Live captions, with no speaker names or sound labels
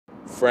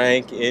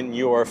Frank, in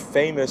your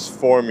famous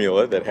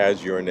formula that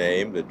has your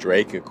name, the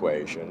Drake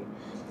equation,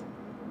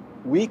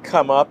 we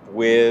come up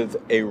with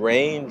a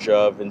range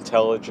of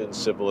intelligent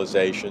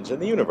civilizations in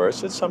the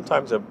universe. It's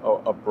sometimes a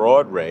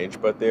broad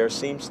range, but there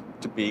seems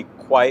to be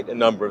quite a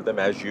number of them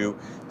as you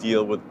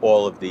deal with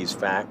all of these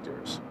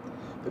factors.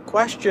 The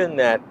question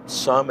that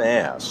some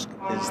ask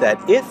is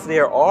that if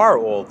there are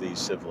all these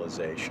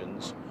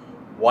civilizations,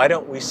 why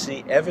don't we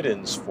see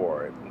evidence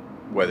for it?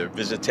 Whether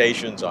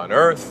visitations on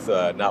Earth,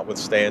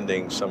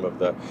 notwithstanding some of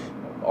the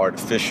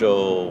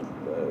artificial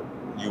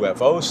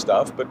UFO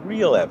stuff, but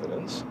real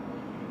evidence.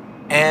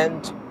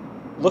 And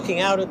looking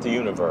out at the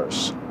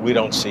universe, we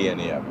don't see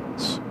any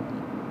evidence.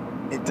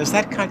 Does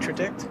that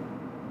contradict?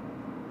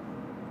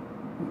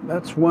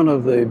 That's one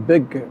of the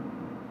big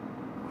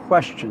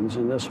questions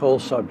in this whole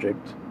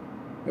subject.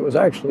 It was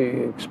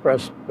actually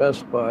expressed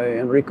best by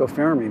Enrico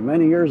Fermi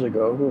many years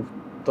ago, who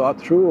thought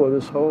through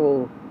this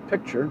whole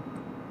picture.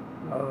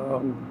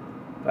 In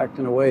fact,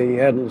 in a way, he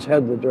had in his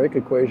head the Drake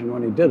equation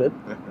when he did it.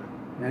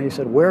 And he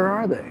said, where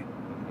are they?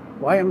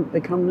 Why haven't they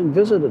come and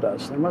visited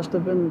us? There must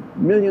have been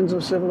millions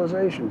of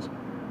civilizations.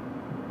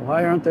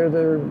 Why aren't there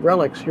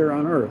relics here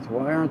on Earth?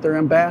 Why aren't there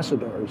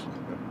ambassadors?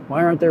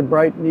 Why aren't there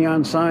bright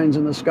neon signs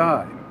in the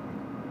sky?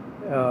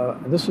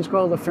 This is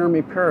called the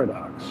Fermi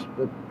paradox,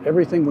 that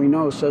everything we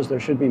know says there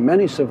should be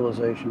many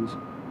civilizations,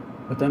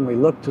 but then we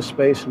look to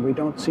space and we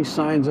don't see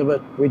signs of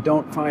it. We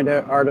don't find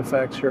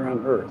artifacts here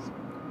on Earth.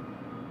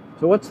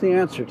 So what's the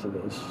answer to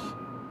this?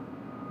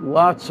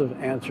 Lots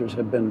of answers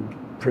have been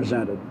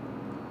presented.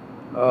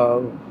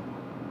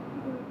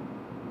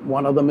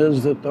 One of them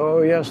is that,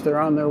 oh yes,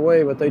 they're on their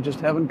way, but they just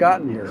haven't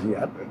gotten here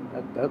yet.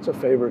 That's a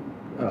favorite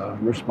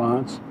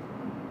response.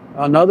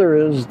 Another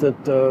is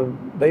that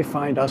they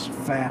find us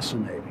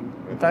fascinating,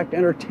 in fact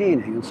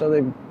entertaining, and so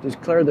they've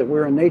declared that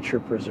we're a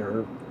nature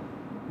preserve.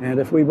 And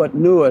if we but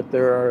knew it,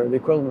 there are the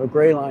equivalent of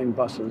gray line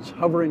buses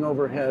hovering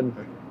overhead,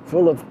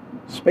 full of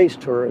space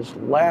tourists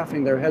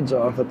laughing their heads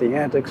off at the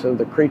antics of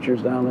the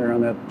creatures down there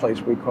on that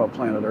place we call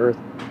planet Earth.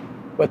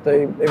 But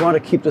they want to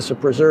keep this a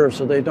preserve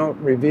so they don't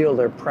reveal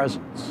their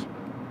presence.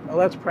 Well,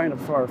 that's kind of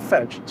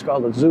far-fetched. It's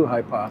called the zoo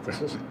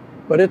hypothesis,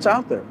 but it's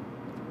out there.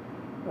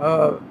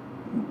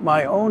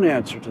 My own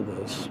answer to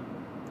this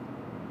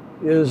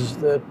is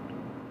that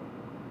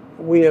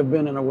we have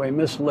been, in a way,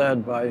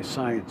 misled by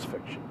science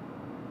fiction,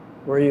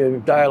 where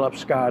you dial up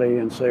Scotty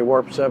and say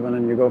warp 7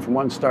 and you go from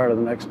one star to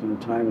the next in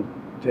the time it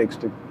takes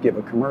to give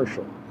a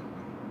commercial.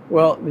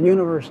 Well, the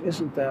universe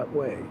isn't that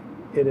way.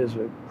 It is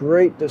a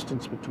great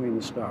distance between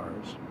the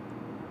stars.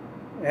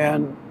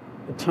 And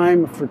the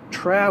time for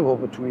travel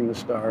between the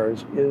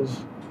stars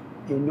is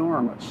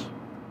enormous.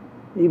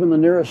 Even the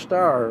nearest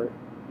star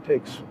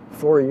takes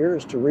 4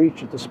 years to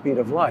reach at the speed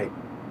of light.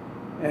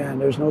 And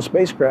there's no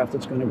spacecraft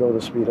that's going to go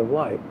the speed of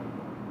light.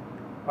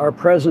 Our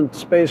present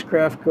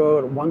spacecraft go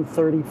at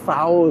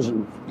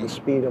 1/30,000th the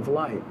speed of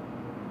light.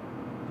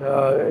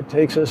 It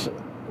takes us,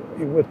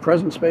 with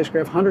present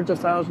spacecraft, hundreds of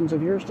thousands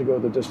of years to go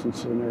the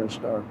distance to the nearest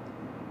star.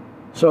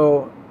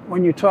 So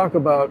when you talk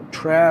about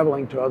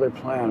traveling to other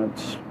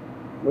planets,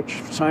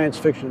 which science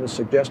fiction has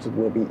suggested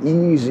will be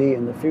easy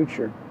in the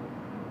future,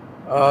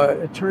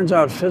 it turns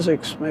out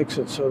physics makes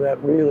it so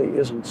that really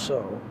isn't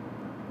so.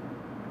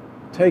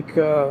 Take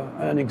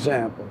an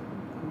example,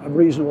 a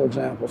reasonable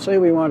example. Say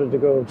we wanted to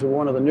go to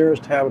one of the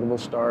nearest habitable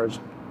stars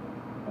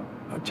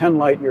 10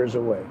 light years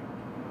away.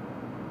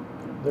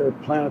 There are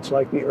planets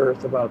like the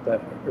Earth about that,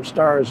 or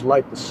stars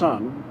like the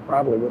Sun,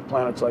 probably with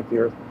planets like the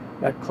Earth,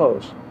 that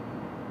close.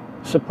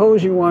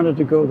 Suppose you wanted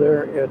to go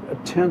there at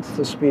 1/10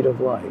 the speed of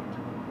light.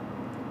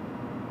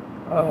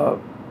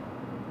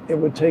 It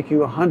would take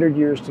you 100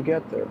 years to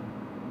get there.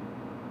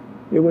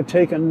 It would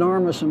take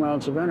enormous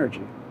amounts of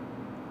energy.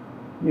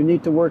 You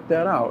need to work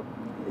that out.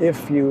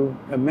 If you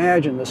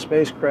imagine the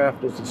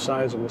spacecraft is the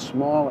size of a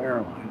small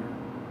airliner,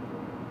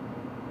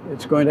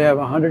 it's going to have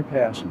 100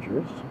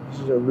 passengers. This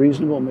is a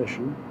reasonable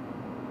mission.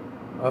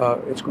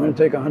 It's going to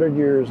take 100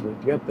 years to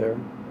get there.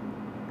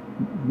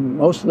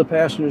 Most of the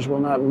passengers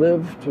will not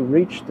live to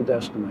reach the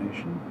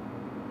destination.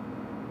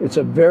 It's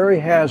a very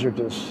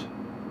hazardous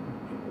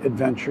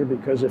adventure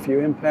because if you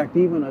impact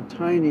even a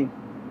tiny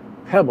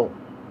pebble,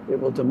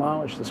 it will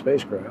demolish the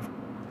spacecraft.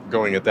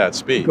 Going at that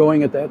speed?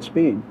 Going at that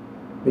speed.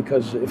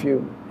 Because if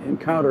you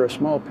encounter a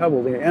small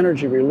pebble, the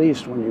energy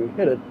released when you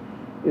hit it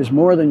is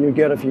more than you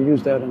get if you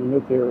use that in a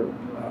nuclear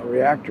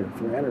reactor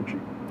for energy.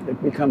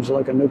 It becomes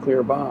like a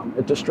nuclear bomb.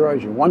 It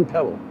destroys you. One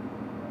pebble.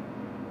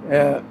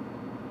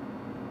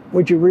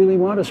 Would you really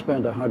want to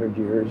spend 100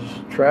 years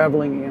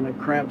traveling in a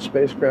cramped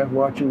spacecraft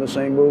watching the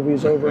same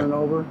movies over and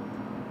over?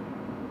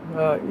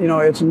 You know,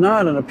 it's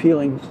not an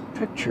appealing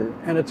picture,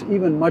 and it's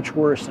even much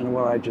worse than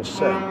what I just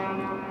said.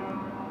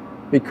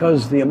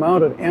 Because the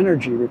amount of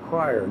energy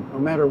required, no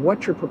matter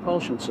what your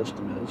propulsion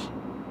system is,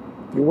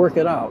 you work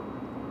it out,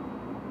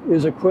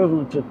 is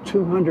equivalent to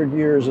 200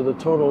 years of the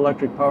total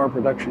electric power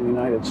production in the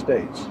United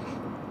States.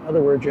 In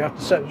other words, you have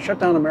to shut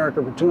down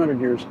America for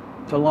 200 years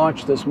to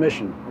launch this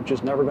mission, which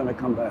is never going to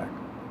come back.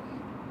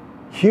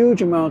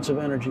 Huge amounts of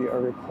energy are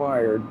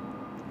required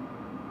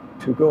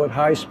to go at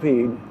high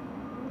speed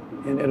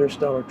in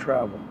interstellar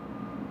travel.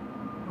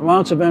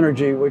 Amounts of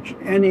energy which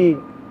any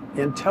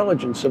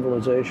intelligent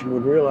civilization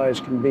would realize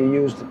can be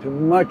used to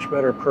much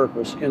better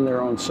purpose in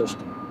their own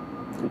system.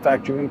 In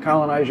fact, you can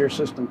colonize your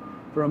system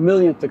for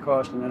 1/1,000,000th the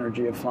cost and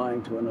energy of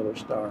flying to another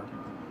star.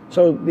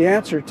 So my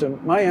answer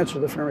to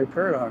the Fermi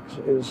paradox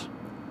is,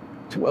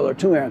 well, there are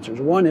two answers.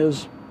 One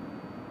is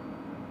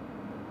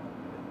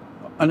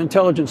an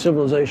intelligent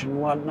civilization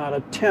would not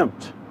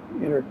attempt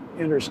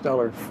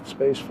interstellar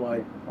space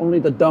flight. Only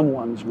the dumb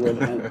ones would,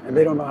 and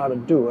they don't know how to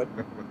do it.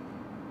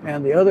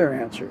 And the other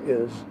answer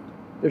is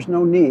there's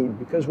no need,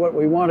 because what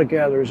we want to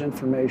gather is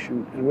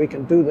information, and we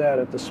can do that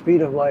at the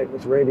speed of light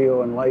with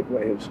radio and light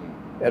waves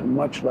at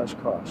much less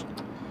cost.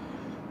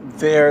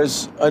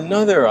 There's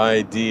another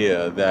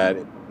idea that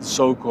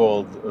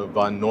so-called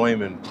von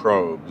Neumann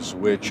probes,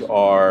 which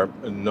are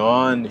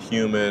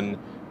non-human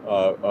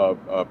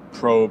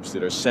probes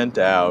that are sent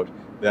out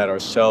that are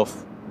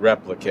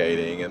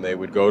self-replicating, and they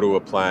would go to a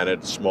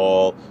planet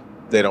small.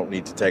 They don't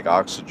need to take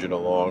oxygen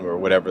along or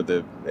whatever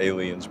the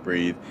aliens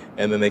breathe,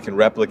 and then they can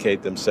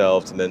replicate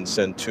themselves and then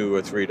send 2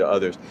 or 3 to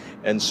others,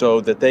 and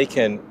so that they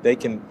can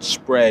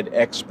spread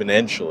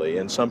exponentially.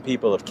 And some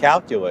people have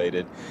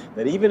calculated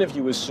that even if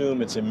you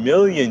assume it's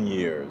 1,000,000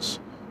 years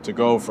to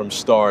go from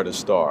star to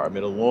star, I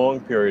mean a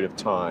long period of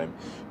time,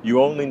 you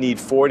only need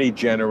 40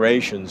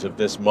 generations of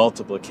this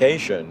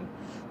multiplication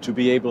to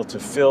be able to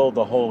fill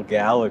the whole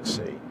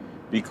galaxy,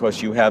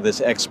 because you have this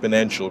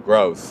exponential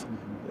growth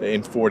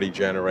in 40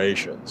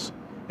 generations.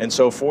 And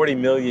so 40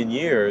 million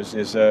years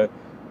is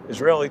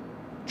really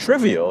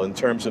trivial in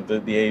terms of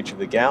the age of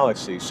the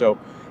galaxy. So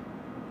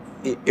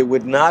it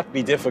would not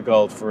be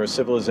difficult for a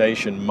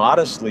civilization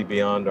modestly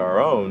beyond our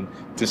own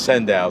to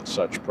send out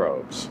such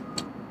probes.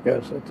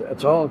 Yes,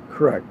 that's all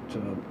correct.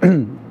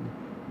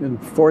 In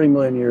 40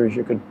 million years,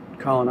 you could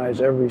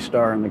colonize every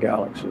star in the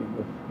galaxy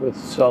with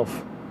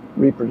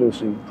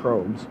self-reproducing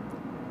probes.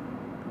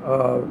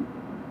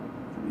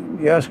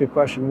 You ask a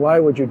question, why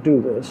would you do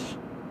this?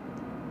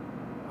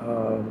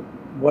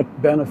 What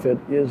benefit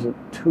is it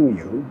to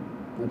you?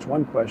 That's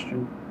one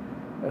question.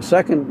 A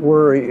second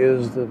worry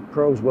is that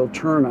probes will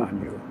turn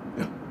on you,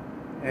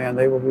 and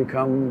they will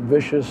become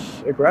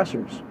vicious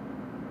aggressors.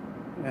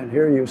 And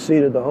here you've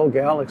seeded the whole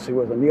galaxy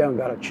with them. You haven't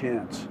got a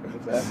chance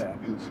if that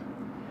happens.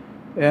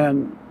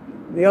 And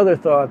the other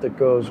thought that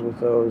goes with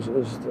those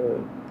is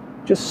to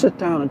just sit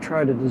down and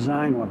try to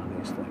design one of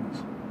these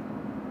things.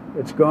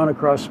 It's gone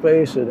across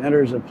space, it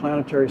enters a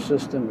planetary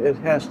system, it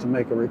has to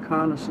make a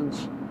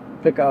reconnaissance,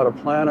 pick out a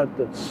planet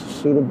that's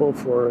suitable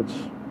for its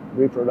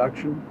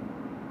reproduction,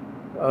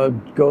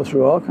 go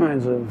through all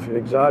kinds of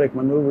exotic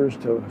maneuvers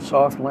to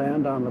soft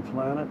land on the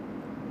planet.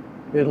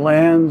 It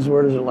lands,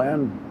 where does it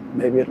land?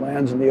 Maybe it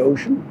lands in the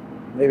ocean,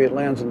 maybe it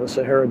lands in the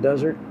Sahara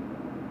Desert.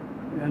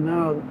 And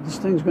now this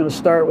thing's going to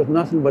start with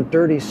nothing but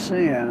dirty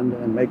sand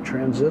and make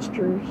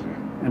transistors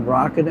and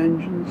rocket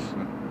engines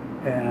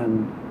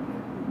and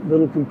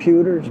little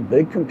computers,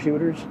 big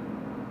computers.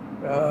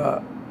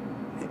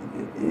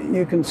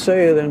 You can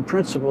say that in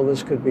principle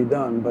this could be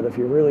done, but if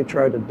you really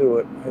tried to do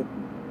it,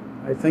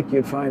 I think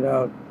you'd find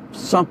out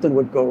something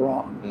would go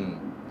wrong.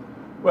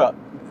 Well,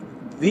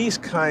 these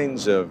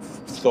kinds of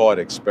thought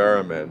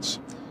experiments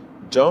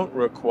don't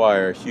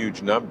require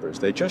huge numbers.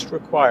 They just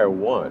require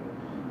one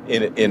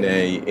in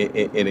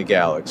a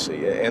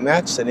galaxy, and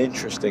that's an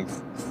interesting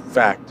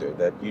factor,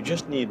 that you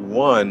just need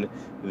one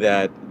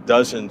that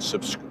doesn't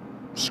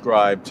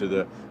subscribe to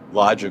the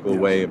logical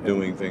way of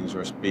doing things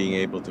or being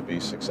able to be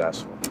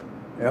successful.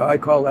 Yeah, I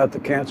call that the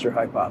cancer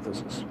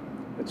hypothesis.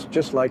 It's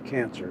just like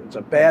cancer. It's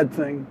a bad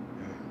thing,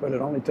 but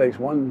it only takes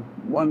one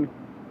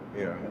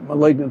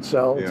malignant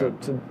cell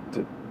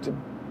to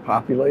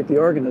populate the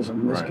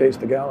organism, in this case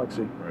the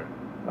galaxy.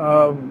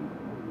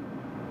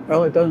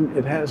 Well,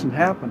 it hasn't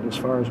happened as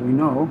far as we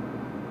know,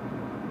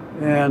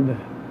 and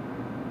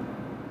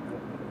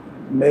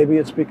maybe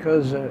it's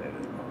because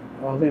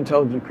all the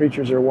intelligent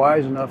creatures are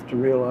wise enough to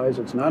realize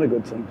it's not a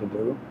good thing to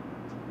do,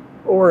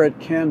 or it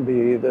can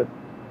be that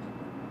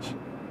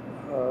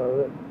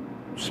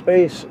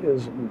space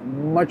is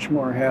much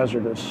more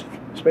hazardous.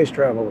 Space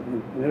travel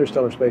in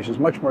interstellar space is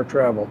much more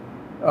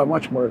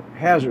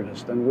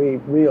hazardous than we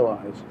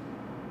realize,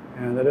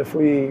 and that if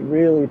we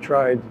really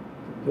tried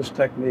this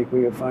technique, we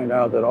would find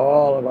out that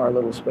all of our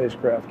little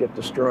spacecraft get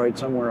destroyed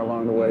somewhere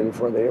along the way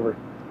before they ever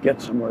get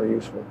somewhere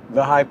useful.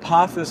 The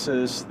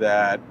hypothesis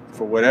that,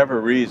 for whatever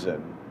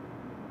reason,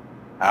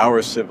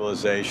 our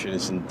civilization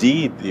is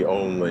indeed the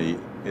only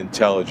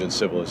intelligent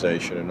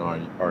civilization in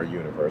our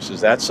universe,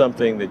 is that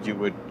something that you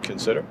would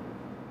consider?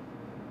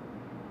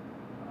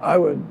 I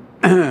would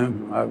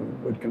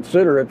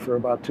consider it for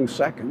about 2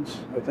 seconds.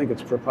 I think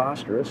it's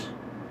preposterous.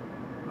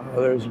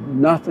 There's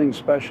nothing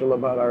special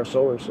about our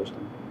solar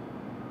system.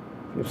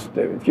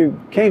 If you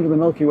came to the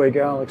Milky Way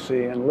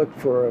galaxy and looked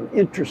for an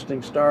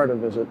interesting star to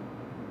visit,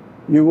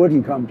 you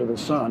wouldn't come to the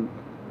sun.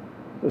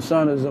 The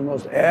sun is the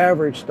most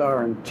average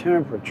star in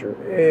temperature,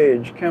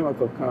 age,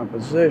 chemical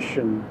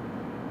composition,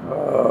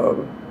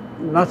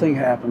 nothing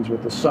happens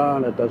with the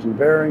sun. It doesn't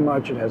vary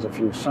much. It has a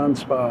few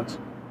sunspots.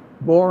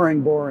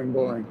 Boring, boring,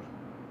 boring.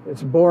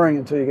 It's boring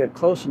until you get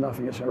close enough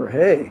and you say,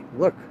 hey,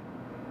 look,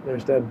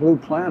 there's that blue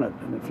planet.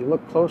 And if you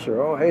look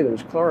closer, oh, hey,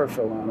 there's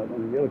chlorophyll on it.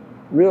 And if you look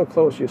real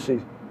close, you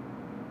see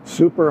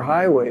super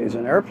highways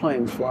and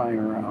airplanes flying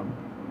around.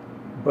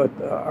 But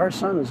our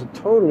sun is a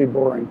totally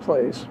boring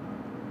place.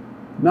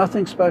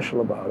 Nothing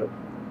special about it,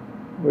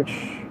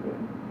 which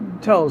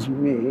tells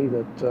me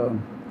that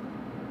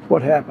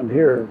what happened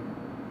here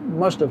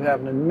must have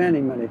happened in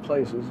many, many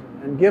places.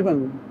 And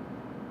given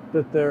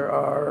that there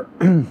are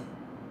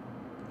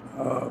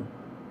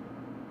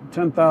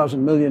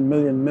 10,000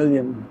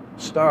 million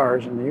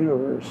stars in the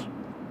universe,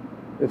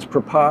 it's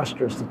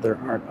preposterous that there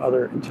aren't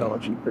other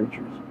intelligent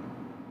creatures.